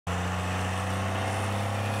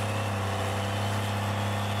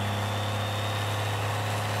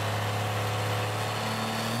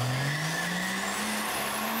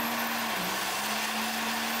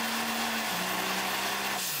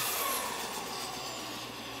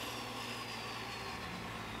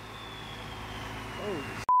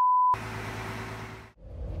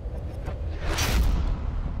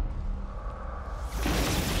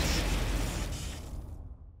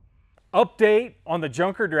Update on the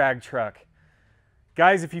junker drag truck.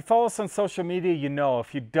 Guys, if you follow us on social media, you know.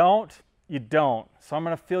 If you don't, you don't. So I'm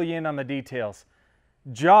going to fill you in on the details.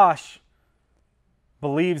 Josh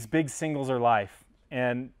believes big singles are life,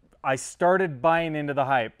 and I started buying into the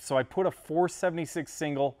hype. So I put a 476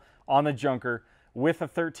 single on the junker with a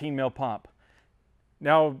 13 mil pump.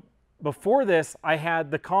 Now, before this, I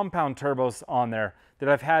had the compound turbos on there that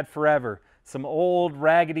I've had forever. Some old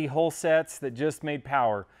raggedy hull sets that just made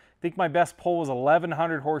power. I think my best pull was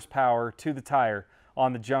 1100 horsepower to the tire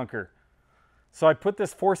on the junker. So I put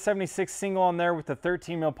this 476 single on there with the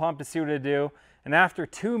 13 mil pump to see what it'd do. And after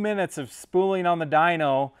 2 minutes of spooling on the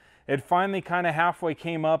dyno, it finally kind of halfway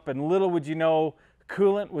came up, and little would you know,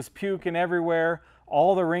 coolant was puking everywhere.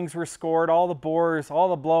 All the rings were scored, all the bores, all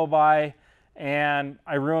the blow-by, and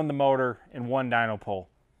I ruined the motor in one dyno pull.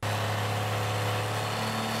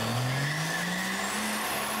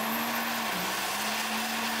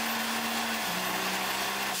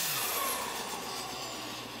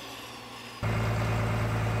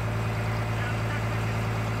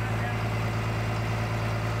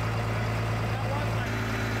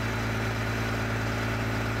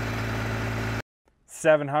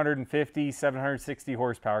 750, 760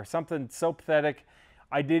 horsepower, something so pathetic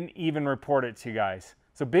I didn't even report it to you guys.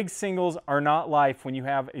 So big singles are not life when you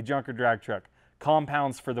have a junker drag truck.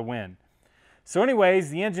 Compounds for the win. So anyways,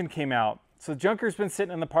 the engine came out. So the junker's been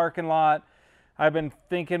sitting in the parking lot. I've been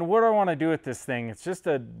thinking, what do I want to do with this thing? It's just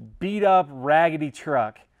a beat up, raggedy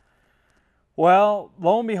truck. Well,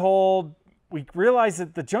 lo and behold, we realized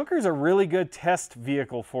that the junker is a really good test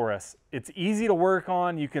vehicle for us. It's easy to work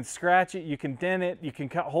on. You can scratch it, you can dent it, you can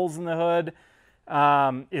cut holes in the hood.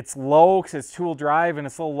 It's low because it's two-wheel drive and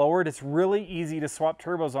it's a little lowered. It's really easy to swap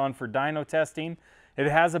turbos on for dyno testing.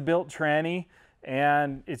 It has a built tranny,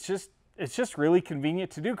 and it's just really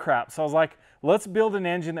convenient to do crap. So I was like, let's build an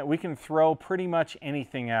engine that we can throw pretty much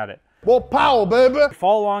anything at it. Well, power, baby.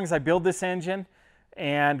 Follow along as I build this engine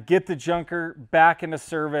and get the junker back into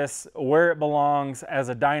service where it belongs as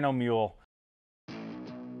a dyno mule.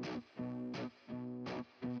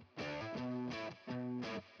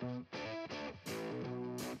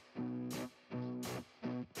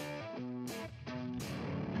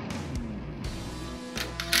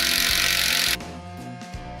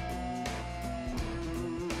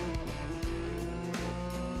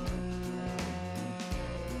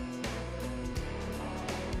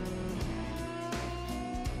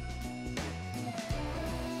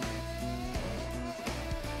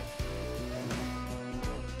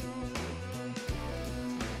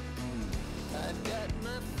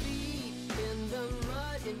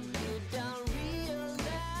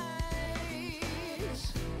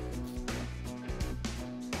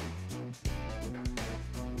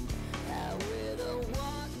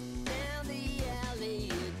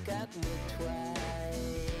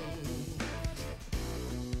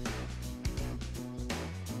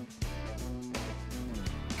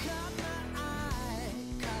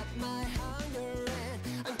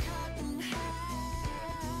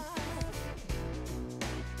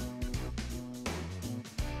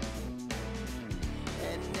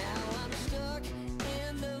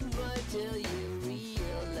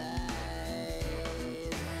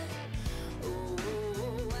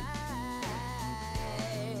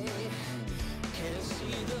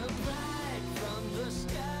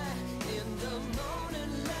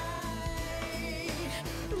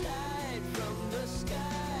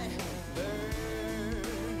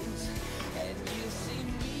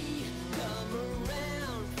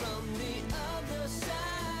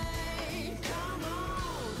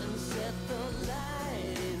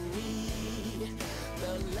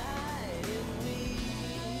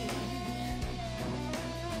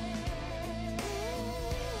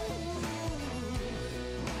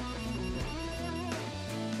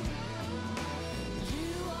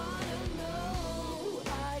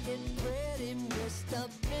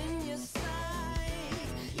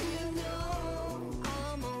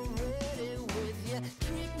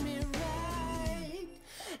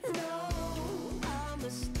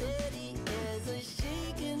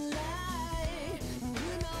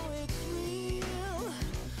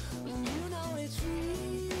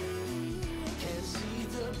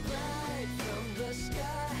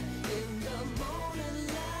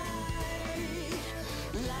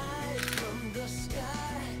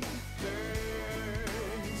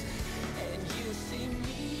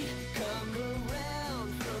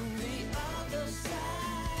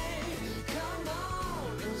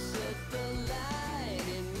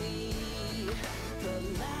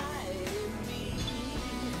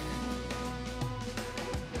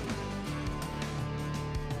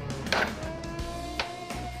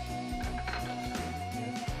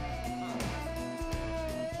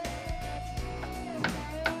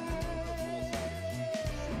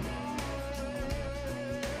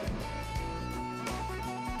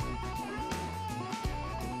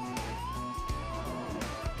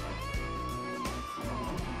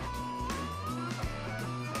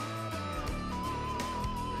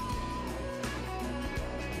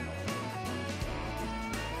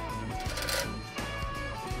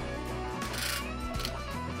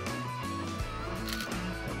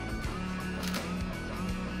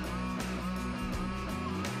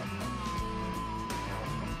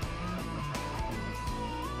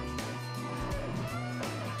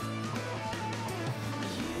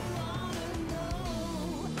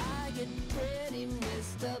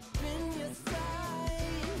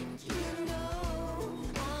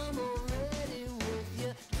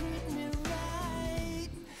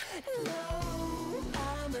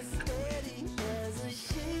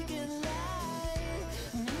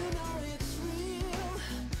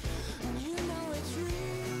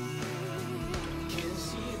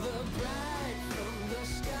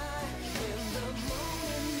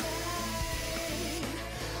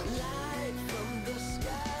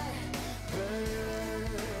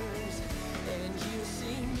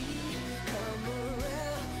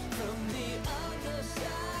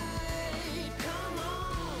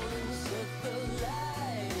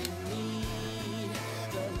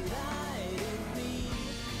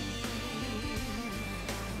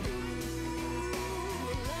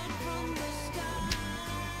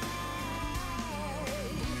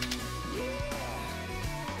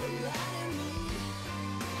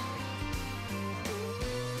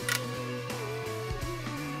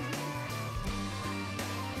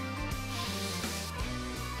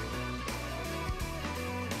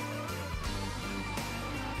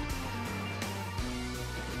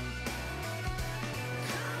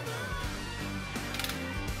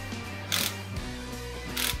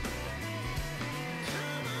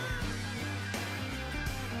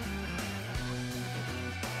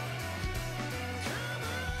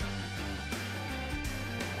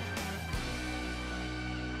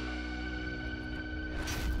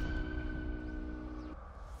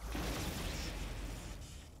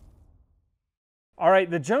 All right,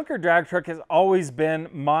 the junker drag truck has always been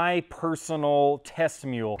my personal test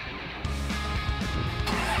mule.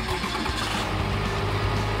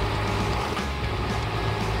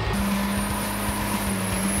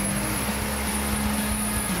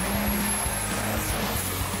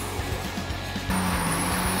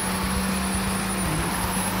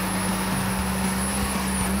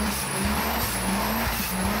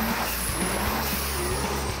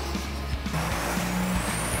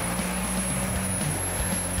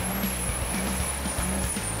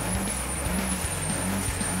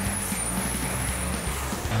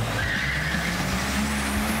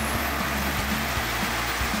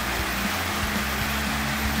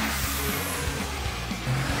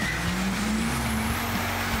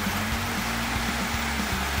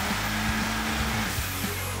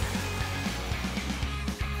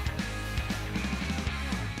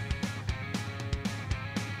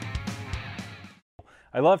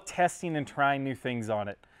 I love testing and trying new things on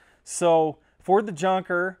it. So for the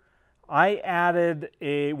junker, I added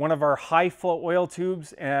one of our high flow oil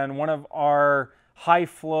tubes and one of our high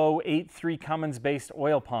flow 8.3 Cummins based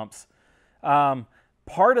oil pumps.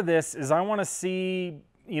 Part of this is I want to see,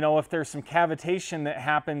 if there's some cavitation that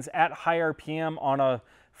happens at high RPM on a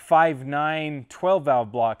 5.9 12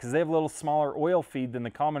 valve block, because they have a little smaller oil feed than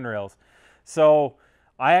the common rails. So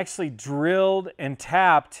I actually drilled and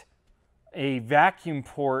tapped a vacuum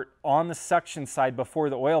port on the suction side before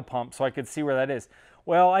the oil pump so I could see where that is.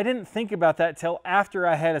 Well, I didn't think about that till after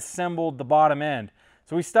I had assembled the bottom end.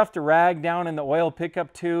 So we stuffed a rag down in the oil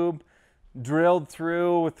pickup tube, drilled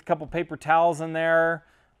through with a couple paper towels in there,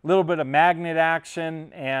 a little bit of magnet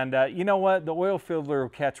action, and you know what? The oil filter will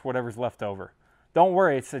catch whatever's left over. Don't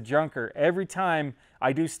worry, it's a junker. Every time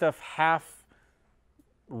I do stuff half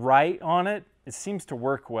right on it, it seems to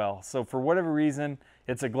work well. So for whatever reason,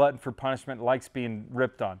 it's a glutton for punishment, likes being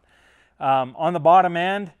ripped on. On the bottom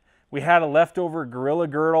end, we had a leftover Gorilla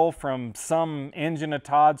Girdle from some engine of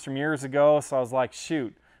Todd's from years ago, so I was like,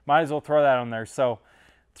 shoot, might as well throw that on there. So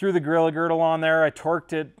threw the Gorilla Girdle on there, I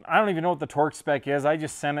torqued it. I don't even know what the torque spec is. I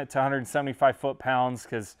just sent it to 175 foot-pounds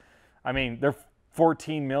because, I mean, they're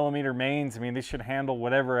 14 millimeter mains. I mean, they should handle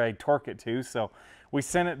whatever I torque it to. So we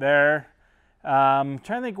sent it there. Trying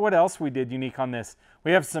to think what else we did unique on this.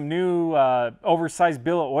 We have some new oversized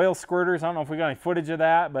billet oil squirters. I don't know if we got any footage of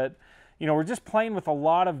that, but we're just playing with a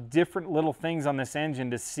lot of different little things on this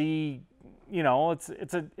engine to see,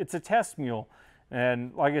 it's a test mule.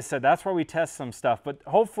 And like I said, that's why we test some stuff. But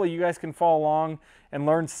hopefully you guys can follow along and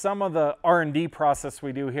learn some of the R&D process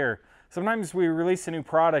we do here. Sometimes we release a new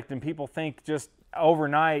product and people think just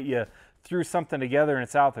overnight you threw something together and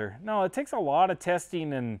it's out there. No, it takes a lot of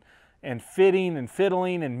testing and fitting and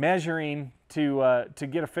fiddling and measuring to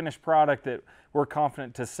get a finished product that we're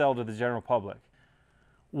confident to sell to the general public.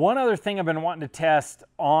 One other thing I've been wanting to test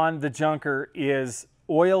on the junker is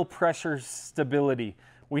oil pressure stability.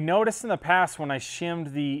 We noticed in the past when I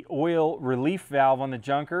shimmed the oil relief valve on the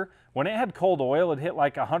junker, when it had cold oil, it hit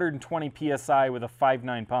like 120 PSI with a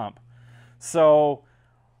 5.9 pump. So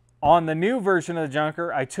on the new version of the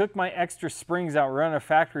junker, I took my extra springs out, running a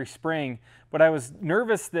factory spring, but I was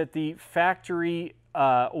nervous that the factory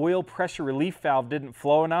oil pressure relief valve didn't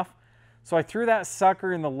flow enough. So I threw that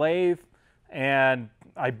sucker in the lathe and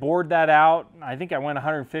I bored that out. I think I went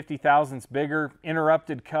 150 thousandths bigger,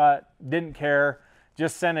 interrupted cut, didn't care,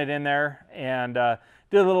 just sent it in there and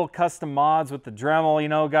did a little custom mods with the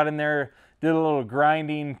Dremel, got in there, did a little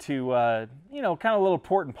grinding to, kind of a little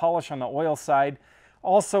port and polish on the oil side.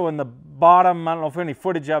 Also in the bottom, I don't know if we have any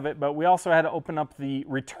footage of it, but we also had to open up the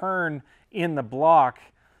return in the block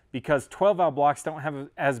because 12 valve blocks don't have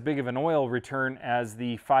as big of an oil return as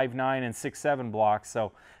the 5.9 and 6.7 blocks.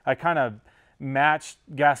 So I kind of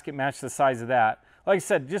gasket matched the size of that. Like I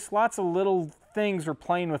said, just lots of little things we're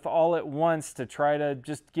playing with all at once to try to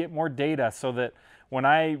just get more data so that when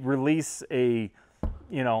I release a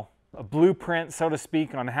blueprint, so to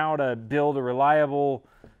speak, on how to build a reliable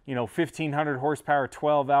 1500 horsepower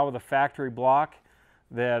 12 valve with a factory block,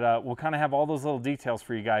 that we'll kind of have all those little details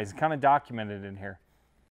for you guys kind of documented in here.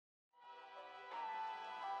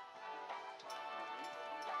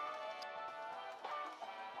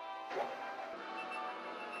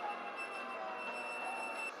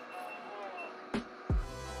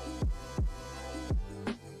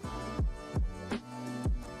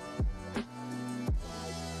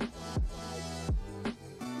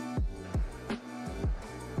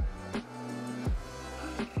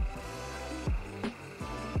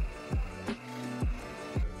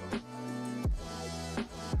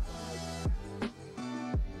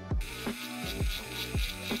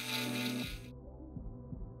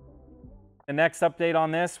 The next update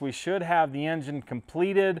on this, we should have the engine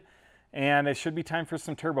completed, and it should be time for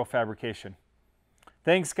some turbo fabrication.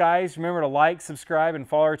 Thanks, guys. Remember to like, subscribe, and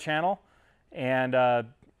follow our channel. And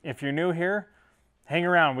if you're new here, hang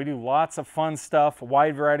around. We do lots of fun stuff, a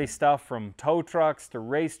wide variety of stuff, from tow trucks to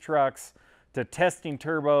race trucks to testing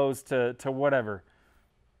turbos to whatever.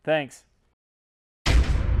 Thanks.